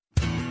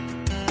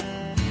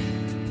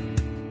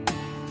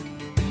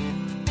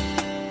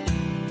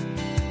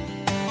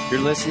You're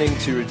listening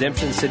to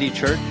Redemption City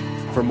Church.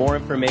 For more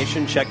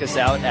information, check us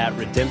out at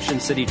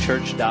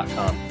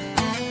redemptioncitychurch.com.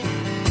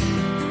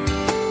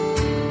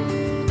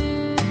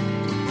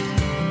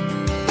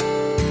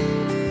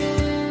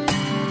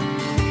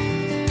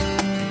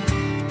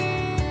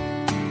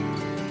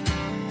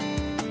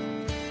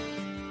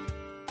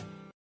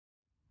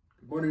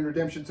 Good morning,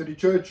 Redemption City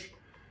Church.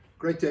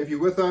 Great to have you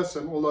with us,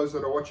 and all those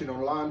that are watching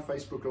online,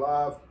 Facebook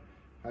Live.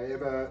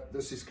 However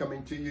this is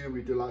coming to you,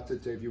 we're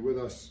delighted to have you with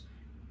us.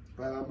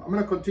 I'm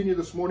going to continue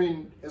this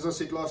morning. As I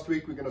said last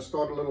week, we're going to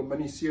start a little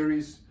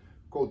mini-series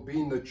called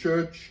Being the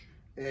Church,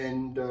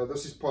 and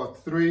this is part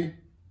 3.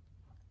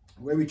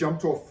 Where we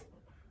jumped off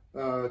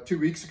 2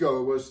 weeks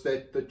ago was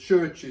that the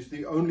church is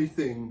the only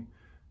thing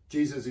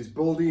Jesus is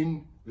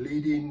building,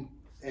 leading,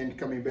 and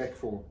coming back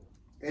for.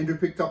 Andrew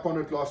picked up on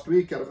it last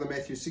week out of the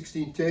Matthew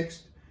 16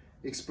 text,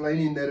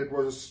 explaining that it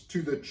was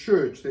to the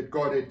church that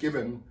God had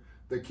given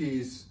the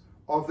keys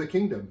of the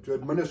kingdom to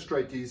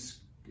administrate his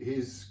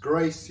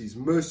grace, his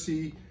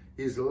mercy,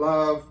 his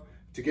love,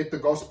 to get the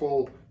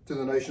gospel to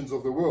the nations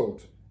of the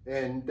world.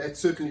 And that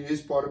certainly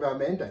is part of our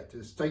mandate,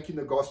 is taking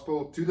the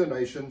gospel to the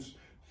nations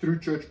through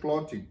church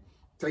planting,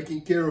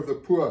 taking care of the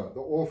poor, the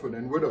orphan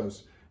and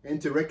widows,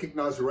 and to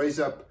recognize, raise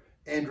up,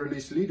 and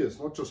release leaders,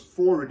 not just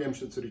for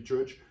Redemption City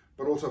Church,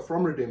 but also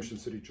from Redemption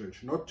City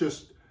Church, not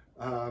just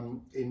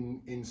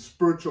in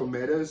spiritual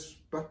matters,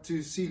 but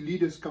to see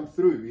leaders come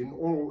through in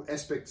all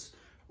aspects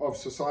of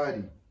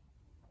society.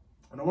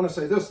 And I want to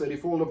say this, that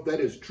if all of that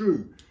is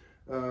true,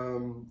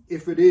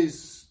 if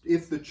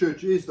the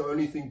church is the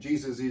only thing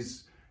Jesus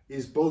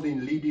is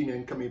building, leading,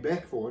 and coming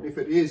back for, and if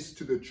it is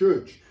to the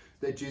church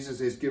that Jesus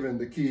has given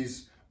the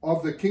keys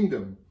of the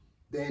kingdom,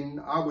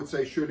 then I would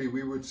say surely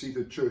we would see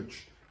the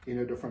church in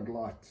a different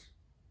light.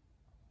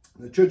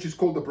 The church is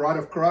called the bride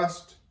of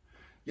Christ,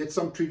 yet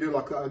some treat her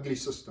like the ugly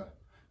sister.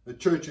 The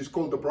church is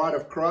called the bride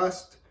of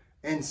Christ,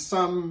 and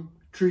some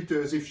treat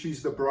her as if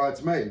she's the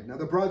bridesmaid. Now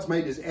the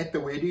bridesmaid is at the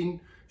wedding,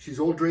 she's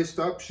all dressed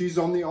up, she's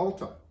on the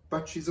altar,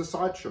 but she's a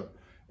sideshow.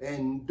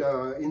 And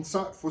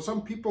for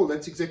some people,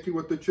 that's exactly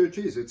what the church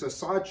is. It's a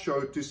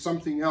sideshow to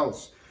something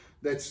else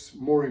that's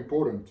more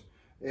important.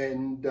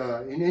 And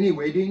in any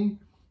wedding,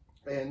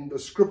 and the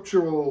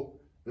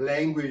scriptural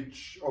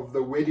language of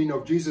the wedding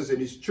of Jesus and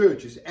his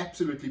church is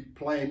absolutely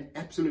plain,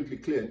 absolutely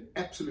clear, and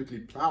absolutely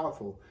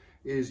powerful,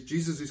 is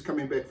Jesus is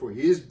coming back for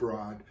his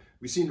bride.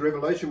 We see in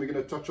Revelation, we're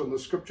going to touch on the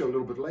scripture a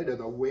little bit later,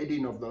 the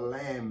wedding of the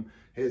Lamb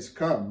has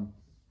come.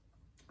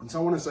 And so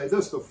I want to say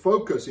this, the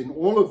focus in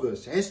all of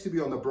this has to be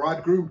on the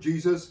bridegroom,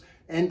 Jesus,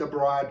 and the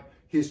bride,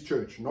 his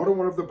church, not on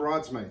one of the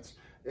bridesmaids.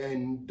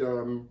 And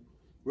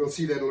we'll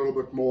see that a little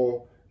bit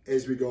more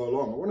as we go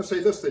along. I want to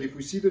say this, that if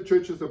we see the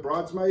church as the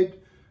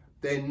bridesmaid,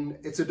 then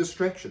it's a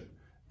distraction.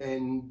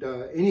 And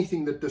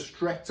anything that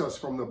distracts us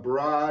from the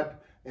bride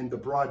and the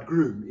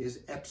bridegroom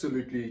is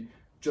absolutely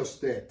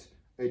just that,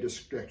 a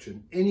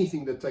distraction.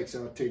 Anything that takes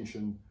our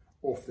attention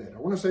off that. I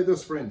want to say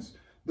this, friends.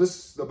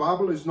 The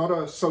Bible is not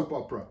a soap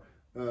opera.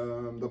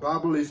 The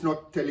Bible is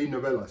not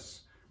telenovelas.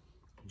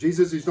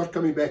 Jesus is not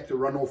coming back to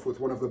run off with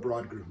one of the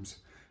bridegrooms,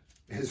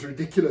 as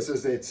ridiculous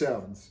as that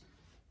sounds.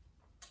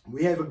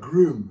 We have a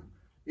groom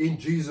in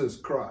Jesus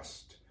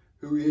Christ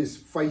who is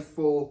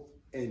faithful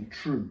and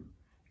true,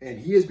 and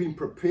he has been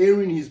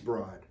preparing his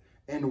bride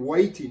and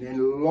waiting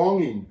and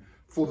longing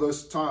for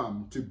this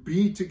time to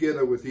be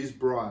together with his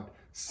bride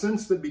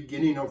since the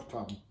beginning of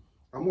time.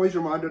 I'm always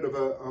reminded of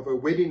a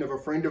wedding of a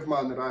friend of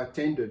mine that I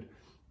attended,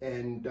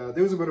 and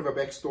there was a bit of a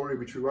backstory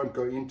which we won't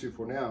go into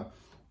for now,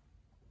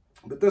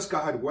 but this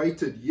guy had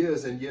waited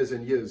years and years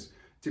and years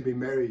to be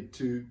married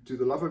to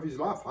the love of his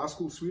life, high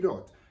school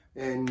sweetheart.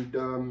 And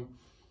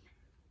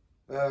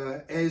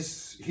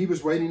as he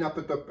was waiting up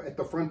at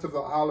the front of the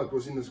aisle, it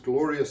was in this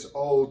glorious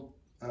old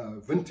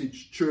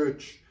vintage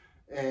church,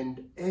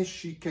 and as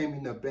she came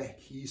in the back,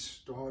 he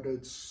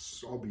started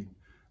sobbing.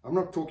 I'm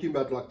not talking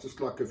about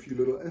just like a few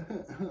little,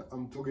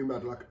 I'm talking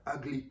about like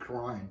ugly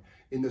crying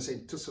in this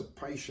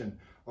anticipation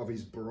of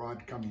his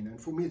bride coming. And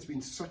for me, it's been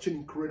such an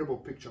incredible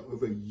picture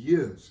over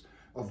years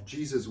of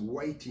Jesus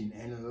waiting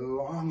and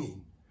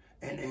longing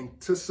and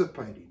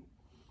anticipating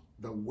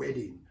the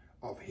wedding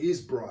of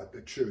his bride, the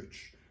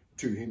church,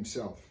 to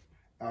himself,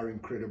 our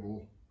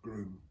incredible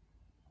groom.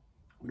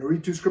 I'm going to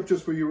read 2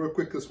 scriptures for you real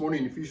quick this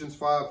morning. Ephesians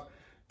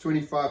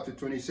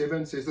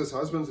 5:25-27 says this: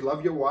 husbands,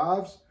 love your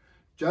wives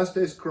just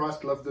as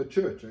Christ loved the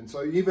church. And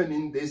so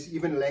there's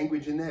even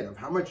language in that of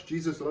how much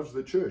Jesus loves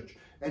the church,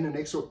 and an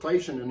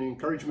exhortation and an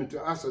encouragement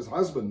to us as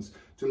husbands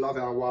to love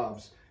our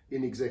wives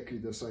in exactly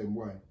the same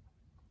way.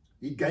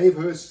 He gave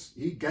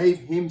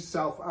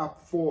himself up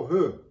for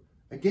her.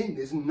 Again,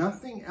 there's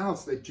nothing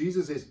else that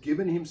Jesus has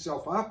given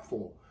himself up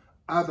for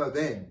other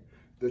than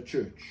the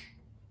church,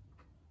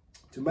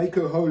 to make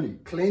her holy,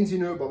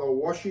 cleansing her by the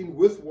washing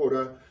with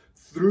water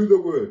through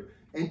the word,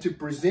 and to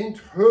present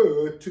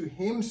her to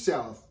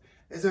himself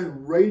as a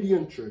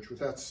radiant church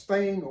without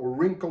stain or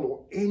wrinkle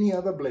or any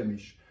other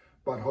blemish,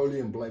 but holy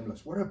and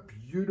blameless. What a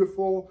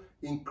beautiful,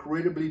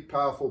 incredibly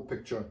powerful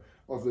picture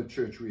of the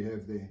church we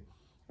have there.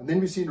 And then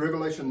we see in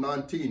Revelation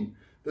 19,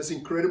 this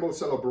incredible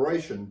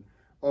celebration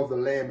of the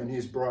Lamb and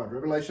his bride.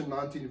 Revelation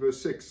 19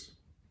 verse 6.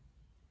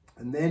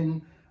 And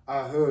then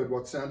I heard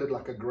what sounded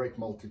like a great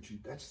multitude.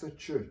 That's the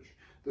church.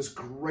 This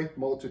great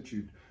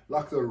multitude,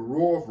 like the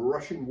roar of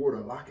rushing water,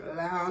 like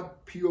loud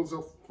peals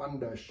of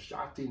thunder,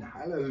 shouting,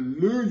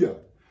 Hallelujah!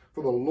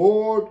 For the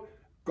Lord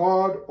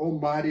God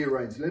Almighty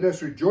reigns. Let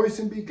us rejoice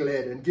and be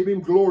glad and give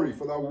him glory,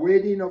 for the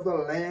wedding of the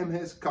Lamb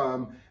has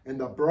come, and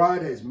the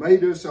bride has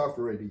made herself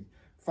ready.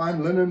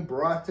 Fine linen,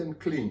 bright and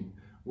clean,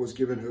 was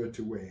given her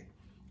to wear.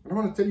 And I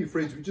want to tell you,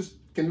 friends, we just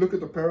can look at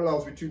the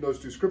parallels between those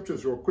two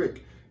scriptures real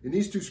quick. In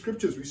these two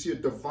scriptures, we see a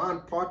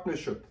divine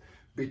partnership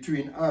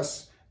between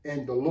us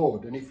and the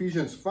Lord. In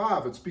Ephesians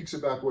 5, it speaks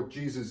about what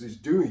Jesus is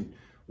doing,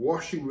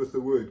 washing with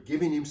the word,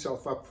 giving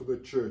himself up for the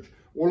church,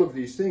 all of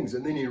these things.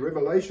 And then in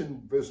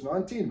Revelation verse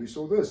 19, we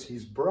saw this,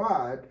 his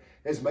bride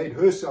has made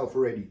herself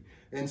ready.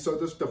 And so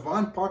this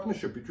divine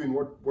partnership between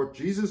what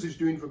Jesus is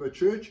doing for the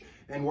church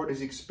and what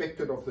is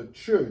expected of the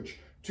church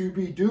to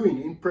be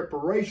doing in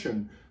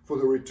preparation for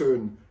the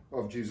return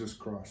of Jesus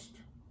Christ.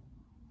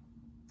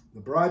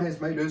 The bride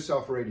has made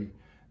herself ready.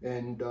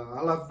 And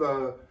I love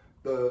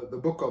the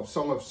book of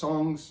Song of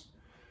Songs.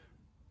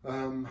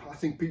 I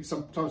think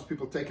sometimes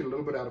people take it a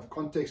little bit out of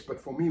context, but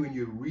for me, when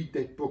you read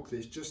that book,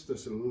 there's just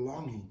this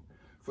longing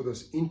for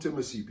this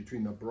intimacy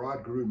between the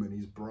bridegroom and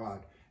his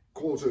bride.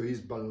 Calls her his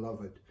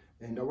beloved.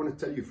 And I want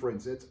to tell you,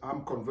 friends,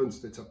 I'm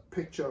convinced it's a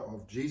picture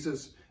of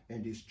Jesus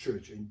and his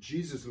church, and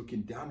Jesus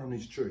looking down on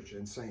his church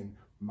and saying,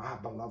 my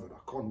beloved,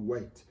 I can't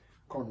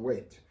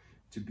wait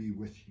to be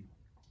with you.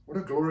 What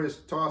a glorious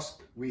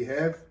task we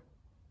have.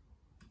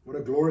 What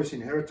a glorious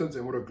inheritance,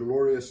 and what a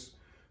glorious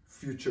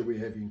future we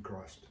have in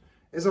Christ.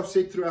 As I've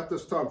said throughout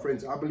this time,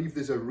 friends, I believe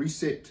there's a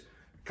reset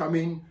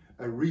coming,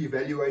 a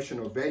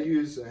reevaluation of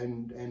values,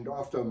 and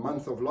after a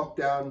month of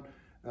lockdown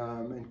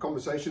and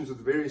conversations with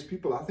various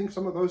people, I think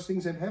some of those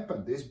things have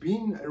happened. There's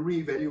been a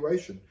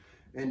reevaluation,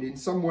 and in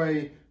some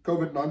way,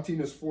 COVID-19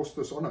 has forced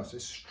this on us.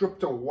 It's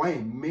stripped away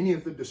many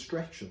of the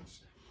distractions.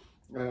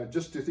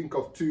 Just to think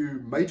of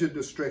two major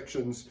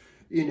distractions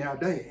in our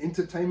day,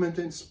 entertainment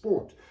and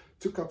sport,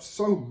 took up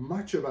so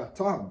much of our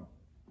time,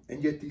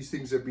 and yet these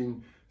things have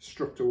been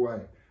stripped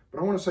away. But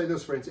I want to say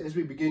this, friends, as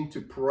we begin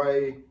to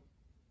pray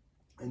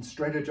and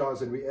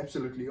strategize, and we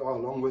absolutely are,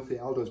 along with the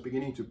elders,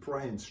 beginning to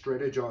pray and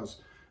strategize,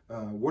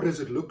 what does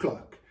it look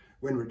like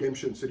when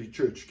Redemption City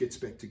Church gets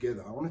back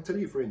together? I want to tell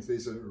you, friends,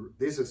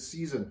 there's a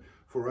season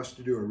for us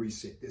to do a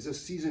reset. There's a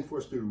season for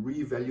us to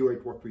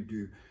reevaluate what we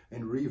do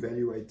and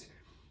reevaluate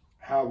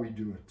how we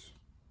do it.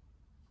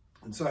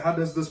 And so how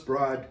does this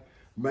bride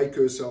make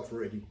herself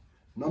ready?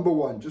 Number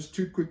one, just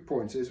two quick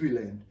points as we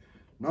land.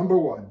 Number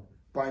one,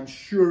 by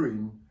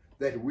ensuring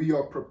that we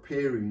are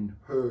preparing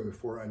her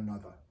for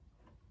another.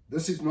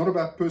 This is not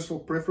about personal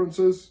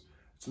preferences.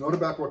 It's not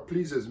about what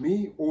pleases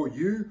me or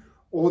you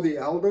or the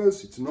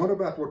elders. It's not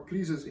about what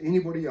pleases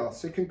anybody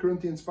else. 2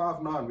 Corinthians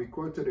 5:9, we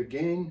quote it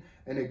again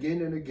and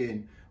again and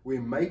again. We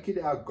make it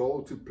our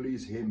goal to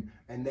please him,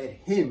 and that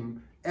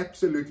him,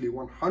 absolutely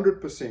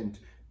 100%,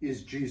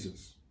 is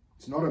Jesus.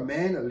 It's not a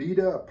man, a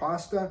leader, a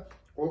pastor,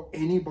 or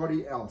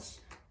anybody else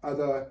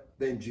other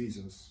than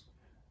Jesus.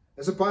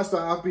 As a pastor,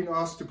 I've been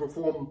asked to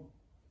perform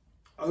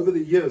over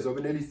the years, over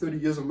nearly 30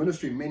 years of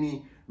ministry,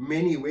 many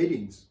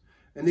weddings.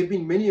 And there have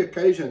been many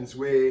occasions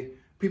where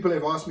people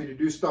have asked me to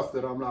do stuff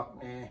that I'm like,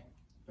 I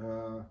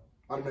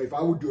don't know if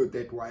I would do it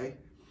that way.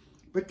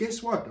 But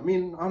guess what? I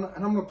mean, and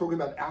I'm not talking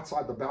about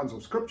outside the bounds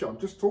of scripture. I'm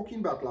just talking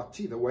about like,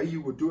 the way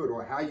you would do it,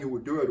 or how you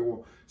would do it,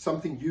 or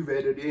something you've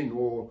added in,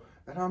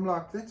 and I'm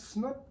like, that's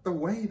not the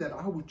way that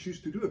I would choose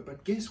to do it.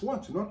 But guess what?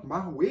 It's not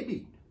my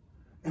wedding.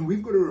 And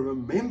we've got to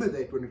remember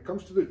that when it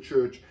comes to the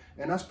church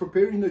and us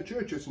preparing the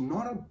church, it's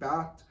not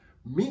about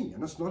me,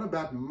 and it's not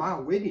about my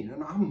wedding,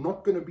 and I'm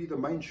not going to be the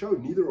main show.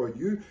 Neither are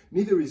you,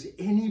 neither is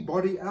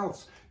anybody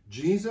else.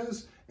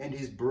 Jesus and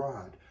his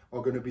bride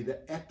are going to be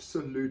the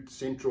absolute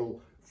central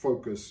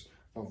focus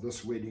of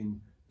this wedding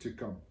to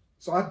come.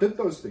 So I did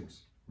those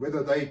things,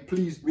 whether they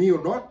pleased me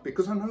or not,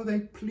 because I know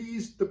they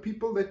pleased the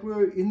people that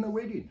were in the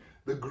wedding.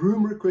 The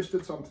groom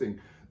requested something,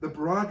 the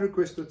bride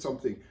requested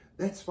something.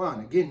 That's fine.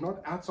 Again,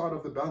 not outside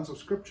of the bounds of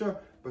scripture,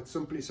 but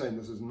simply saying,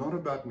 this is not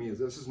about me.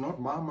 This is not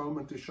my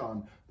moment to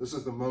shine. This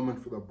is the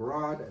moment for the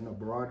bride and the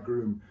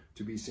bridegroom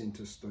to be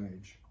center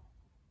stage.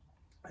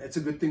 It's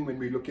a good thing when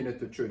we're looking at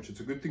the church.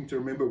 It's a good thing to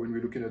remember when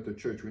we're looking at the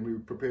church, when we're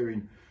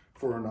preparing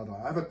for another.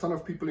 I have a ton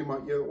of people in my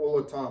ear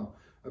all the time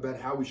about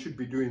how we should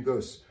be doing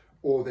this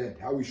or that,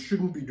 how we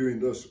shouldn't be doing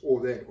this or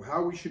that, or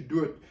how we should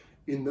do it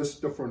in this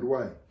different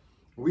way.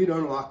 We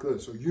don't like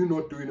this, or you're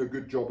not doing a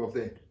good job of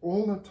that.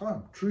 All the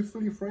time.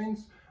 Truthfully,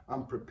 friends,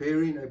 I'm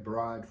preparing a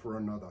bride for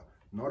another.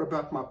 Not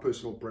about my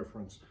personal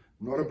preference,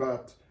 not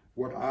about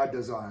what I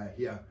desire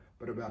here,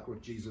 but about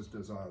what Jesus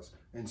desires.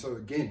 And so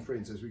again,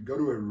 friends, as we go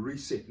to a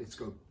reset, let's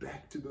go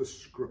back to the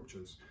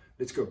scriptures.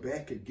 Let's go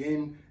back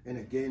again and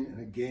again and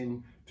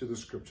again to the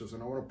scriptures.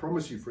 And I want to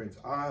promise you, friends,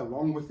 I,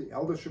 along with the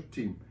eldership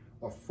team,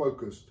 are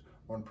focused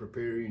on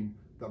preparing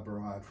the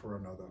bride for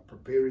another,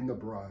 preparing the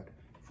bride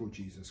for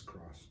Jesus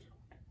Christ.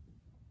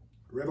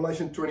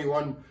 Revelation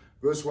 21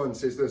 verse 1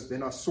 says this,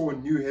 "Then I saw a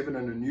new heaven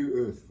and a new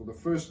earth, for the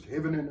first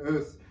heaven and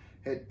earth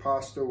had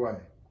passed away.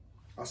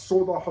 I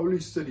saw the holy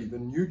city, the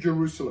new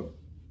Jerusalem,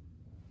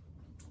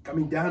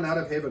 coming down out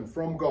of heaven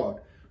from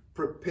God,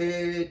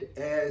 prepared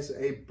as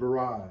a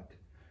bride,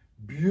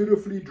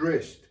 beautifully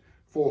dressed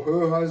for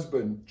her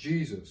husband,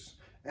 Jesus.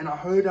 And I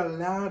heard a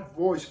loud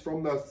voice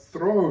from the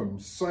throne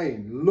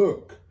saying,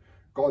 'Look,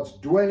 God's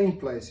dwelling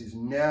place is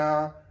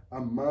now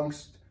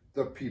amongst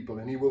the people,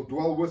 and he will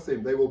dwell with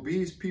them. They will be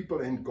his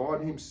people, and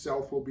God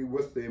himself will be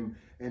with them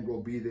and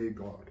will be their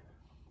God.'"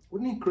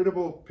 What an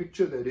incredible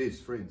picture that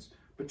is, friends.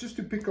 But just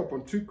to pick up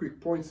on 2 quick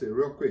points there,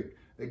 real quick.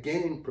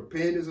 Again,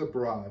 prepared as a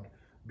bride,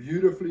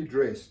 beautifully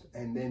dressed,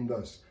 and then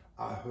this,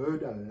 "I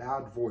heard a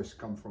loud voice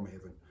come from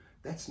heaven."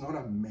 That's not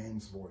a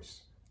man's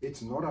voice.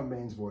 It's not a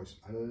man's voice.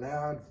 A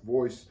loud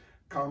voice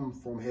come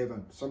from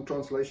heaven. Some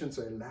translations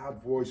say a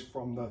loud voice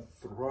from the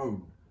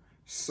throne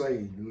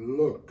saying,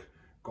 "Look,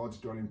 God's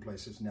dwelling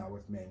place is now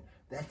with man."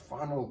 That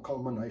final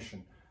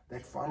culmination,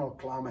 that final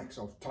climax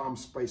of time,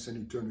 space, and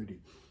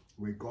eternity,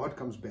 where God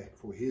comes back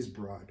for his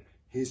bride,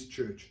 his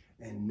church,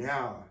 and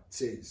now it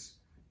says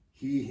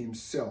he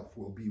himself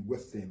will be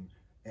with them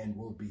and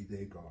will be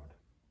their God.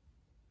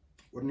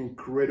 What an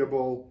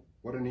incredible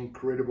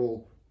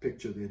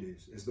picture that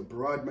is. As the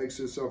bride makes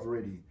herself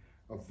ready,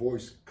 a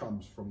voice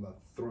comes from the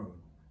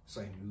throne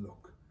saying,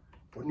 "Look."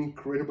 What an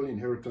incredible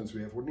inheritance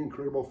we have. What an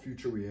incredible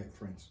future we have,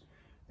 friends.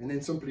 And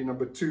then simply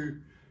number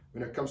 2,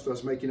 when it comes to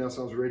us making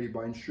ourselves ready,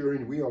 by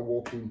ensuring we are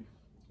walking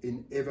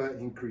in ever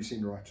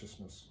increasing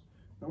righteousness.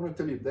 I want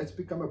to tell you, that's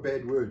become a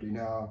bad word in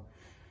our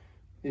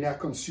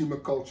consumer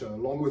culture,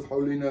 along with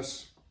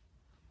holiness,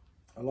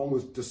 along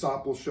with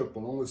discipleship,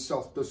 along with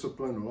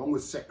self-discipline, along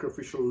with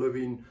sacrificial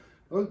living.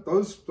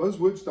 Those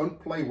words don't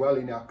play well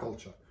in our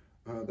culture.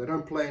 They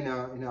don't play in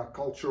our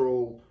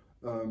cultural,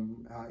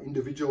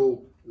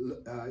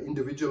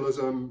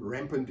 individualism,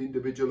 rampant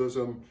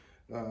individualism,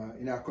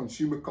 in our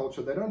consumer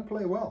culture. They don't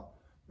play well.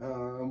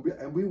 And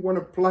we want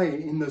to play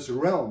in this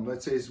realm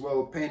that says,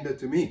 well, pander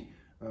to me.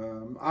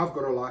 I've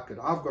got to like it.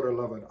 I've got to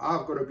love it.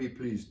 I've got to be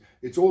pleased.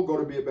 It's all got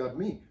to be about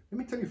me. Let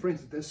me tell you,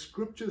 friends, the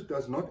scriptures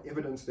does not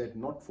evidence that,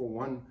 not for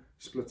one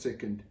split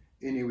second,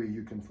 anywhere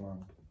you can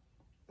find.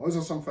 Those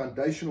are some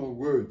foundational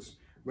words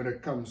when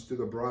it comes to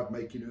the bride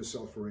making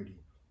herself ready.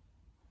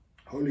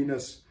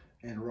 Holiness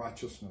and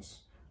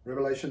righteousness.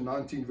 Revelation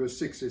 19 verse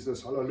 6 says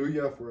this,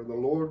 "Hallelujah, for the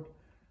Lord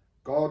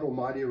God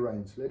Almighty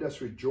reigns. Let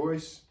us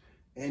rejoice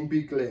and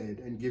be glad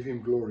and give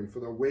him glory. For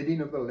the wedding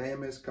of the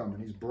Lamb has come,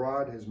 and his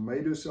bride has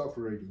made herself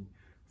ready.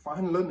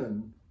 Fine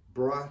linen,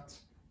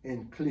 bright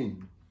and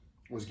clean,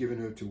 was given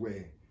her to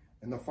wear."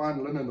 And the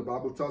fine linen, the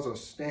Bible tells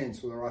us, stands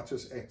for the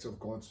righteous acts of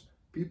God's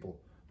people.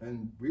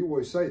 And we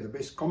always say the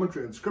best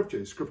commentary on Scripture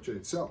is Scripture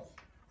itself.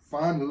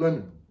 Fine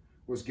linen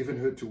was given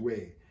her to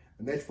wear.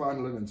 And that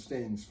fine linen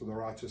stands for the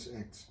righteous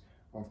acts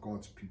of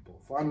God's people.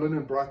 Fine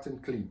linen, bright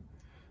and clean.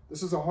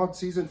 This is a hard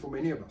season for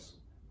many of us.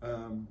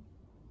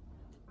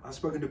 I've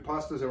spoken to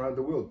pastors around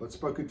the world, but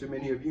spoken to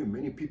many of you,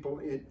 many people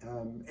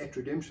at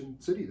Redemption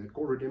City that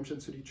call Redemption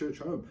City Church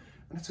home.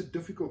 And it's a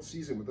difficult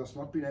season with us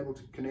not being able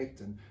to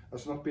connect and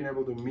us not being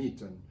able to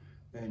meet and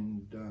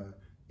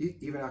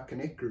even our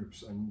connect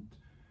groups and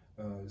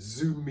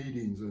Zoom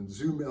meetings and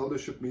Zoom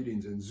eldership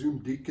meetings and Zoom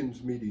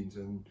deacons meetings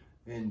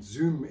and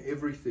Zoom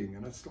everything.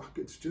 And it's like,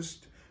 it's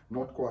just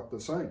not quite the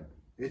same.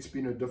 It's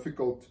been a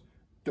difficult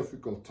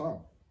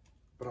time.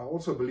 But I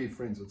also believe,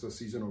 friends, it's a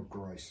season of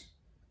grace.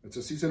 It's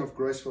a season of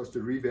grace for us to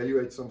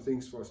reevaluate some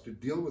things, for us to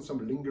deal with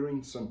some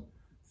lingering sin.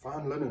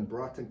 Fine linen,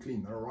 bright and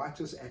clean, the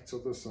righteous acts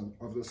of the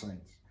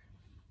saints.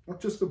 Not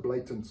just the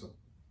blatant sin.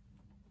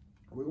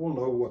 We all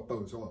know what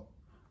those are.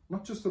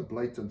 Not just the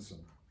blatant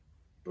sin,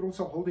 but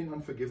also holding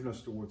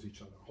unforgiveness towards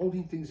each other,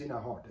 holding things in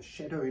our heart, a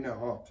shadow in our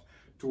heart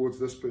towards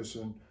this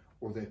person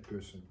or that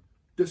person.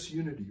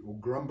 Disunity or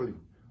grumbling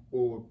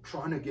or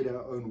trying to get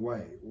our own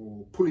way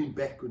or pulling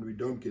back when we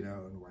don't get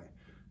our own way.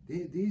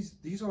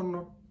 These are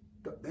not,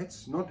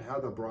 that's not how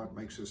the bride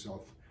makes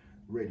herself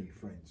ready,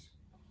 friends.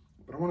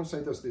 But I want to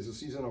say this, there's a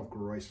season of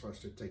grace for us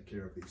to take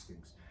care of these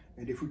things.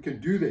 And if we can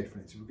do that,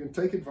 friends, if we can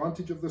take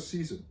advantage of the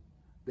season,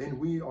 then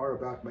we are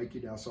about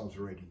making ourselves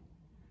ready.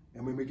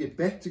 And when we get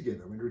back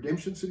together, when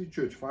Redemption City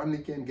Church finally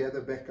can gather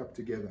back up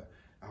together,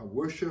 our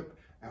worship,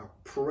 our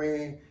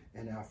prayer,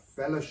 and our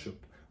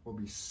fellowship will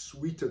be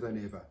sweeter than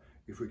ever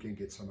if we can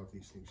get some of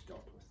these things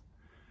dealt with.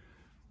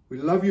 We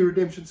love you,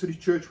 Redemption City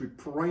Church. We're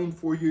praying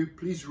for you.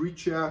 Please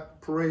reach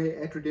out,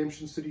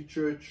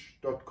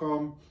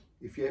 prayer@redemptioncitychurch.com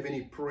if you have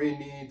any prayer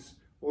needs.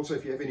 Also,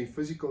 if you have any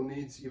physical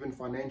needs, even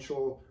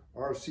financial,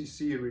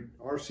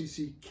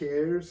 RCC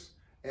cares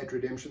at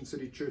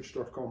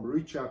redemptioncitychurch.com.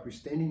 Reach out. We're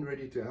standing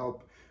ready to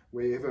help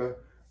wherever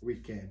we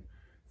can.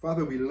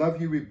 Father, we love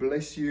you. We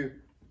bless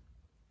you.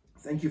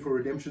 Thank you for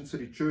Redemption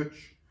City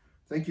Church.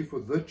 Thank you for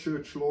the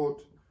church,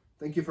 Lord.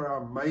 Thank you for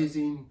our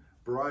amazing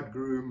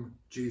bridegroom,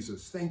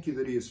 Jesus. Thank you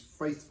that he is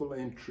faithful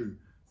and true.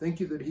 Thank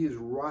you that he is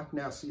right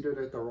now seated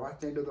at the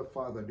right hand of the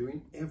Father,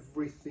 doing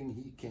everything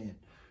he can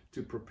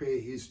to prepare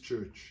his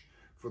church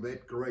for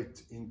that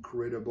great,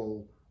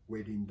 incredible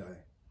wedding day.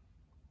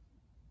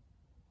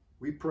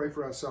 We pray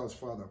for ourselves,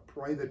 Father.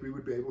 Pray that we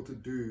would be able to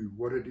do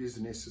what it is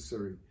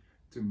necessary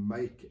to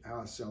make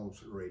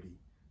ourselves ready,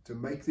 to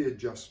make the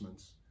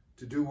adjustments,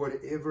 to do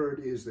whatever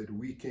it is that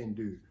we can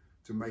do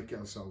to make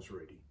ourselves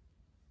ready.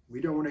 We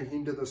don't want to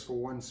hinder this for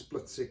one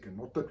split second.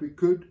 Not that we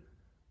could,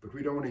 but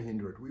we don't want to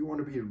hinder it. We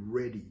want to be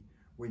ready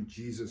when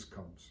Jesus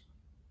comes.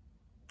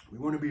 We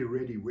want to be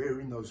ready,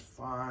 wearing those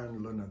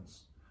fine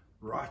linens,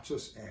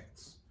 righteous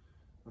acts.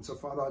 And so,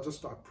 Father,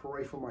 I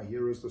pray for my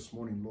hearers this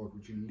morning, Lord.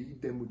 Would you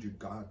lead them? Would you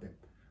guide them?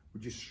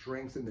 Would you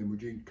strengthen them?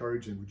 Would you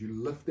encourage them? Would you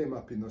lift them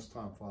up in this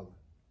time, Father?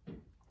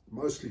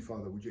 Mostly,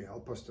 Father, would you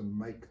help us to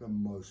make the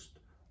most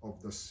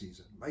of this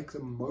season? Make the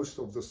most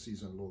of this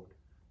season, Lord,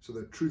 so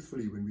that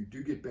truthfully, when we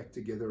do get back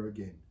together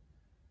again,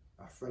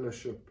 our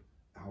fellowship,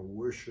 our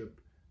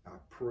worship,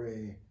 our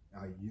prayer,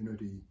 our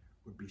unity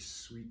would be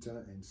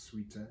sweeter and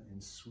sweeter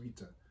and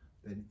sweeter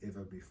than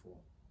ever before.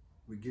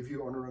 We give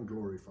you honor and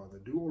glory, Father.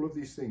 Do all of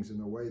these things in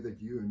the way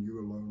that you and you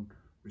alone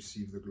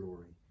receive the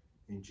glory.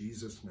 In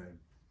Jesus' name,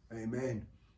 amen.